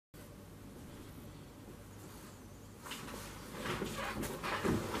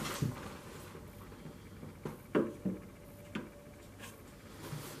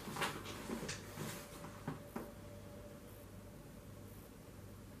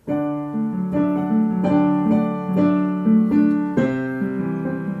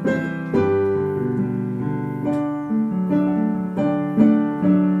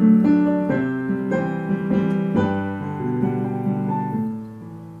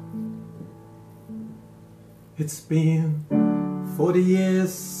It's been 40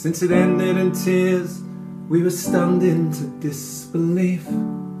 years since it ended in tears. We were stunned into disbelief.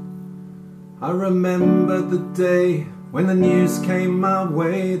 I remember the day when the news came my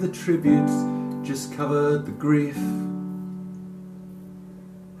way. The tributes just covered the grief.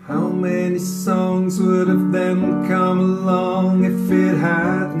 How many songs would have then come along if it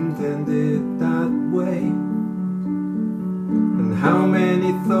hadn't ended that way? And how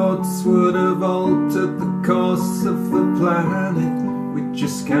many thoughts would have altered the course of the planet? We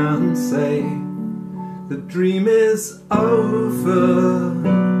just can't say. The dream is over.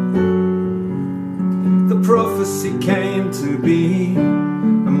 The prophecy came to be,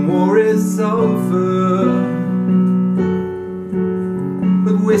 and war is over.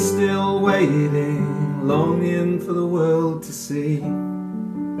 But we're still waiting, longing for the world to see.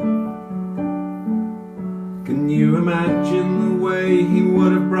 Can you imagine the way he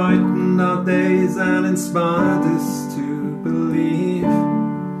would have brightened our days and inspired us to believe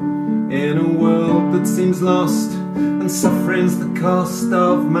in a world that seems lost and suffering's the cost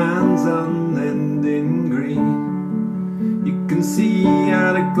of man's unending greed? You can see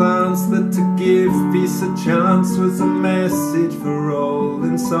at a glance that to give peace a chance was a message for all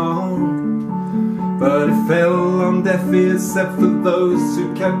in song, but it fell on deaf ears except for those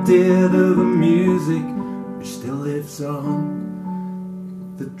who kept ear to the music which still lives on.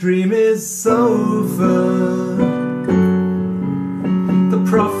 The dream is over. The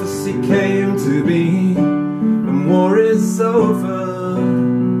prophecy came to be, and war is over.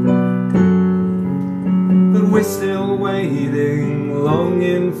 But we're still waiting,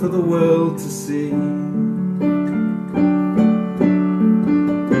 longing for the world to see.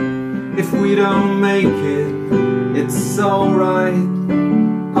 If we don't make it, it's alright,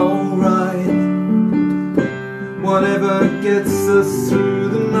 alright. Whatever gets us through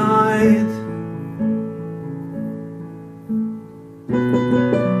the night.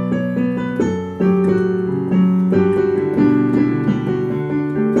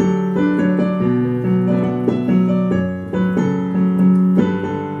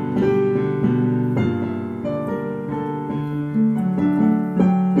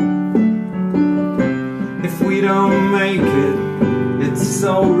 If we don't make it, it's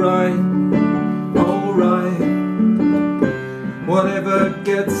alright, alright. Whatever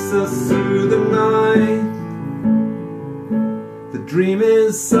gets us through the night. The dream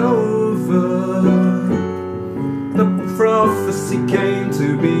is over. The prophecy came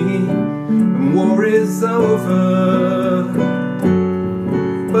to be, and war is over.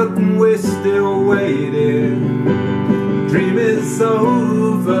 But we're still waiting. The dream is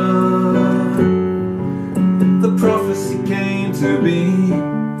over. The prophecy came to be,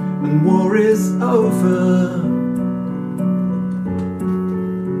 and war is over.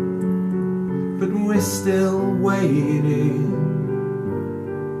 But we're still waiting.